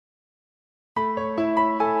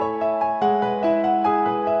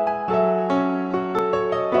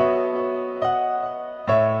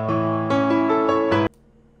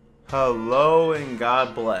Hello and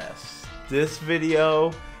God bless. This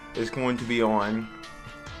video is going to be on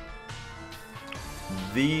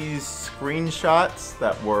these screenshots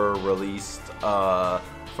that were released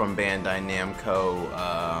from Bandai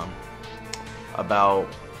Namco about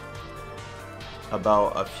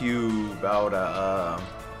a few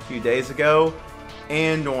days ago,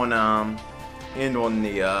 and on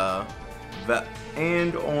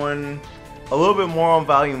a little bit more on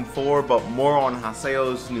Volume 4, but more on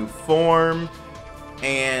Haseo's new form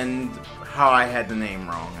and how I had the name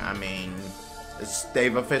wrong. I mean,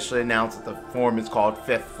 they've officially announced that the form is called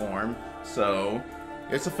 5th form, so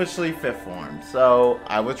it's officially 5th form. So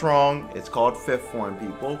I was wrong. It's called 5th form,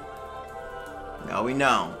 people. Now we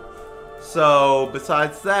know. So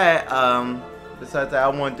besides that, I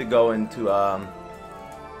wanted to go into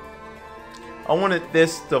I wanted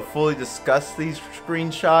this to fully discuss these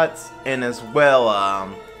screenshots and as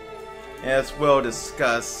well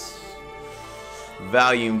discuss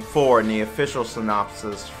Volume 4 and the official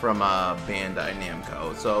synopsis from Bandai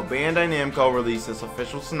Namco. So Bandai Namco released this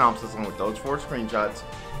official synopsis with those 4 screenshots,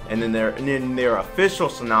 and in their official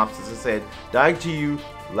synopsis it said, "Daigjiu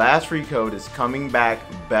Last Recode is coming back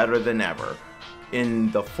better than ever."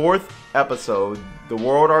 In the 4th episode, the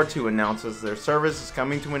World R2 announces their service is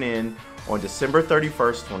coming to an end on December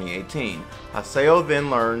 31st, 2018. Haseo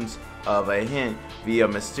then learns of a hint via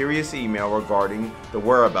mysterious email regarding the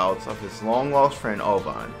whereabouts of his long-lost friend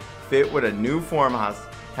Oban. Fit with a new form,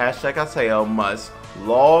 Haseo must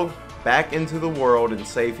log back into the world and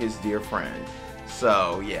save his dear friend.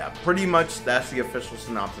 So yeah, pretty much that's the official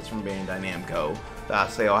synopsis from Bandai Namco. That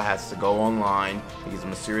Haseo has to go online, he gets a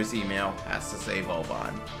mysterious email, has to save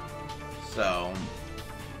Oban. So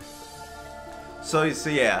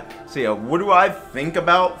yeah, what do I think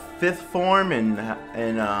about 5th form I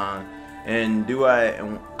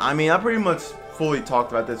mean, I pretty much fully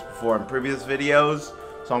talked about this before in previous videos,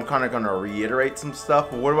 so I'm kind of going to reiterate some stuff.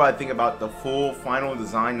 But what do I think about the full final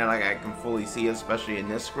design that I can fully see, especially in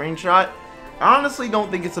this screenshot? I honestly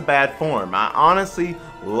don't think it's a bad form. I honestly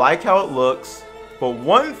like how it looks, but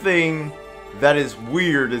one thing that is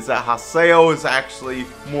weird is that Haseo is actually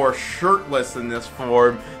more shirtless in this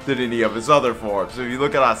form than any of his other forms. So if you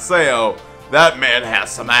look at Haseo, that man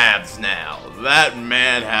has some abs now. That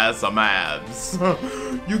man has some abs.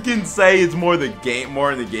 You can say it's more in the game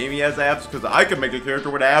he has abs, because I can make a character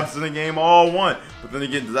with abs in the game all I want. But then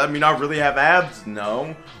again, does that mean I really have abs?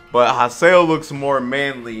 No. But Haseo looks more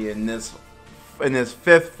manly in this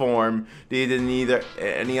 5th form than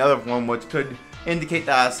any other form, which could indicate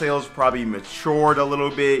that Haseo's probably matured a little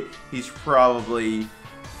bit. He's probably,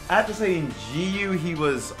 I have to say, in GU he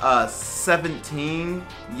was 17.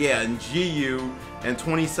 Yeah, in GU, and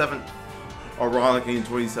 27. Ironically, in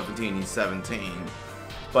 2017 he's 17.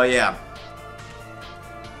 But yeah,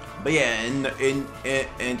 in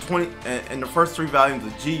the first 3 volumes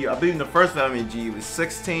of GU, I believe in the first volume of GU he was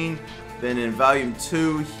 16. Then in Volume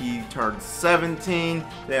 2 he turned 17.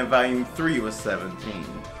 Then in Volume 3 he was 17.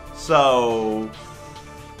 So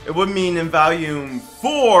it would mean in Volume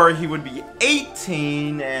 4 he would be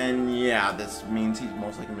 18, and yeah, this means he's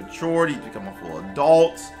most likely matured. He's become a full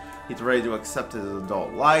adult. He's ready to accept his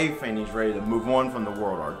adult life, and he's ready to move on from the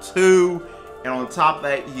World R2. And on top of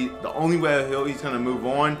that, the only way he's going to move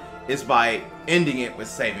on is by ending it with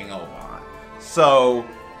saving Oban. So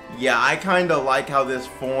yeah, I kind of like how this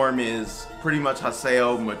form is pretty much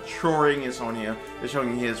Haseo maturing. It's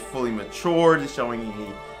showing he is fully matured. It's showing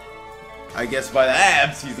I guess by the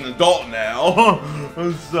abs, he's an adult now.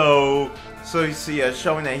 so you see,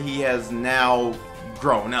 showing that he has now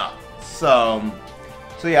grown up. So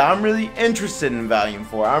yeah, I'm really interested in Volume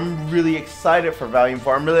 4. I'm really excited for Volume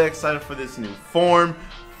 4. I'm really excited for this new form,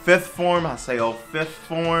 5th form, Haseo 5th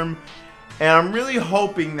form. And I'm really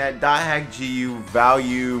hoping that Daihak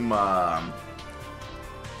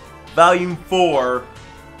Volume 4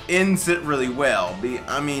 ends it really well.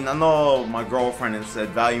 I mean, I know my girlfriend has said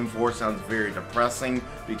Volume 4 sounds very depressing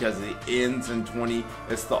because it ends in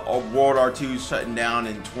it's the World R2 shutting down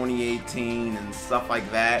in 2018 and stuff like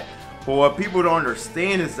that. But what people don't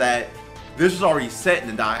understand is that this is already set in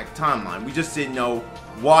the Daihak timeline. We just didn't know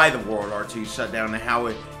why the World R2 shut down and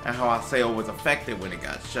how Haseo was affected when it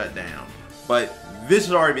got shut down. But this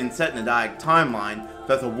has already been set in the Daihak timeline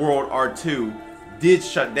that the World R2 did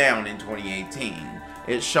shut down in 2018.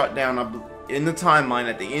 It shut down in the timeline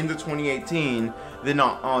at the end of 2018. Then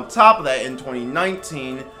on top of that, in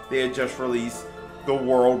 2019, they had just released the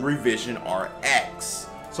World Revision RX.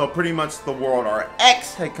 So pretty much the World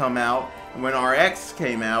RX had come out, and when RX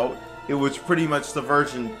came out, it was pretty much the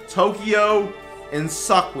version Tokyo and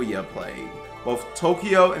Sakuya played. both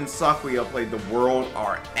Tokyo and Sakuya played the World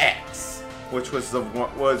RX, which was the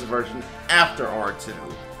version after R2.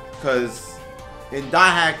 Because in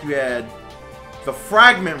DieHack you had the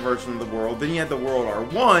fragment version of the world, then you had the World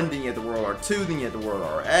R1, then you had the World R2, then you had the World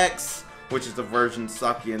RX, which is the version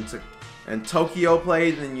Sakuya and Tokyo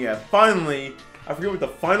played. And then you have finally, I forget what the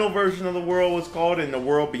final version of the world was called in the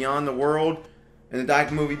World Beyond the World, in the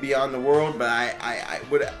DieHack movie Beyond the World, but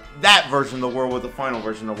that version of the world was the final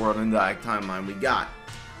version of the world in the DieHack timeline we got.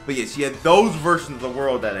 But yes, you had those versions of the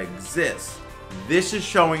world that exist. This is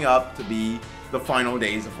showing up to be the final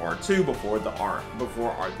days of R2 before the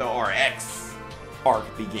RX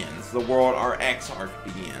arc begins. The World RX arc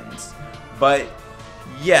begins. But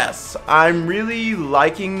yes, I'm really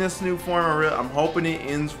liking this new form. I'm hoping it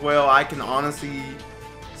ends well. I can honestly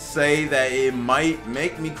say that it might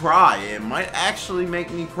make me cry. It might actually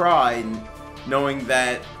make me cry knowing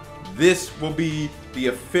that this will be the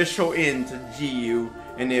official end to GU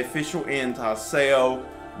and the official end to Haseo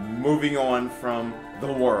moving on from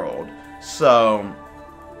the world. So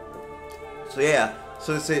yeah.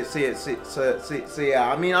 So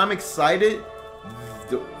yeah. I mean, I'm excited.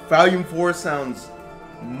 The Volume 4 sounds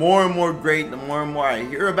more and more great the more and more I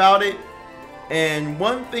hear about it. And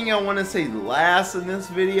one thing I want to say last in this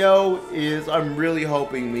video is I'm really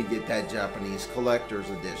hoping we get that Japanese collector's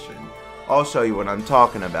edition. I'll show you what I'm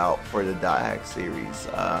talking about for the DieHack series.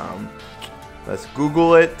 Let's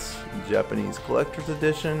Google it. Japanese collector's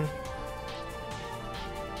edition.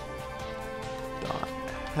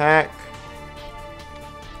 DieHack.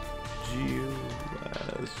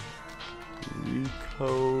 Last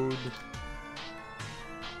Recode.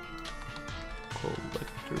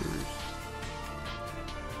 Collectors.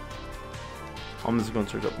 I'm just going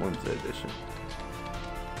to search up Wednesday edition.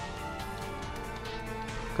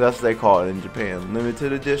 Because that's what they call it in Japan.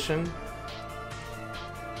 Limited edition.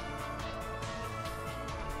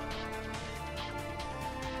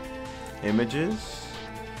 Images.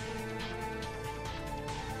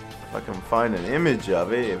 If I can find an image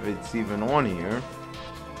of it, if it's even on here.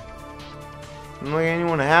 I don't think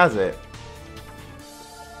anyone has it.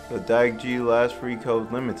 The DieHack G Last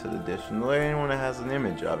Recode Limited Edition. Look at anyone that has an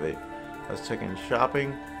image of it. Let's check in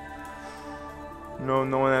shopping. No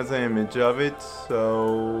one has an image of it.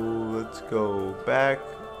 So let's go back.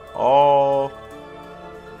 All.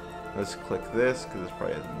 Let's click this because this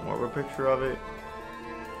probably has more of a picture of it.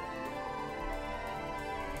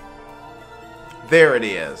 There it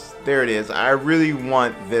is. There it is. I really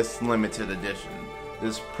want this limited edition.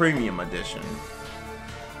 This premium edition.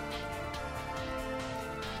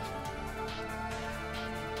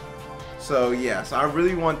 So yes, I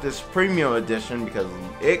really want this premium edition because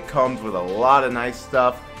it comes with a lot of nice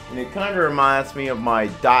stuff, and it kind of reminds me of my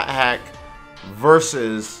DieHack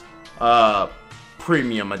versus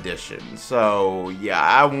premium edition. So yeah,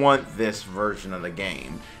 I want this version of the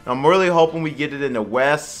game. And I'm really hoping we get it in the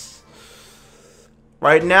West.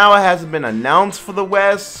 Right now, it hasn't been announced for the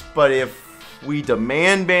West, but if we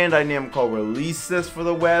demand Bandai Namco release this for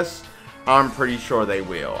the West, I'm pretty sure they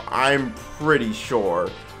will. I'm pretty sure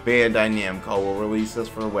Bandai Namco will release this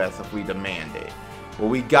for the West if we demand it. Well,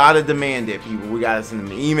 we gotta demand it, people. We gotta send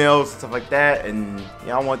them emails and stuff like that, and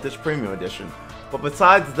yeah, I want this premium edition. But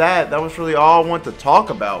besides that, that was really all I want to talk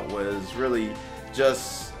about, was really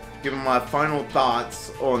just giving my final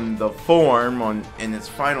thoughts on the form in its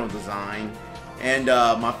final design, and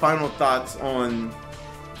my final thoughts on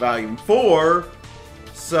Volume 4.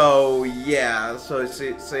 So yeah, so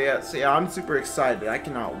yeah, I'm super excited. I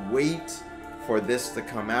cannot wait for this to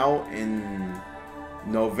come out in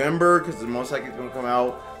November, because most likely it's going to come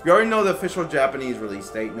out. We already know the official Japanese release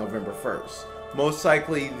date, November 1st. Most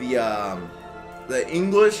likely the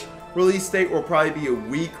English release date will probably be a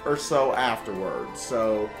week or so afterwards.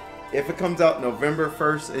 So if it comes out November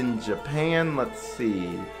 1st in Japan, let's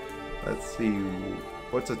see,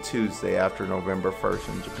 what's a Tuesday after November 1st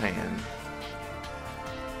in Japan?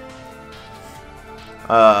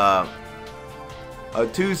 A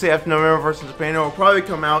Tuesday after November 1st in Japan. It will probably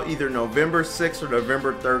come out either November 6th or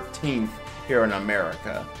November 13th here in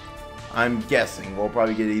America. I'm guessing we'll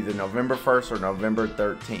probably get either November 1st or November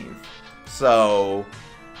 13th. So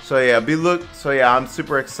yeah, I'm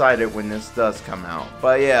super excited when this does come out.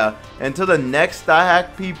 But yeah, until the next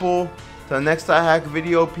DieHack people, to the next DieHack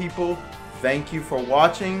video people, thank you for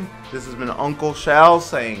watching. This has been UncleShal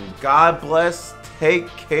saying God bless, take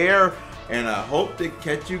care, and I hope to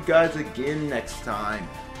catch you guys again next time.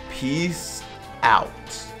 Peace out.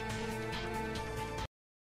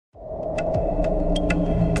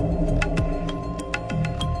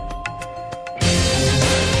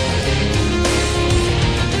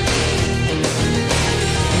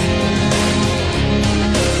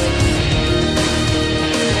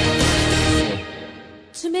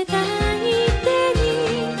 ない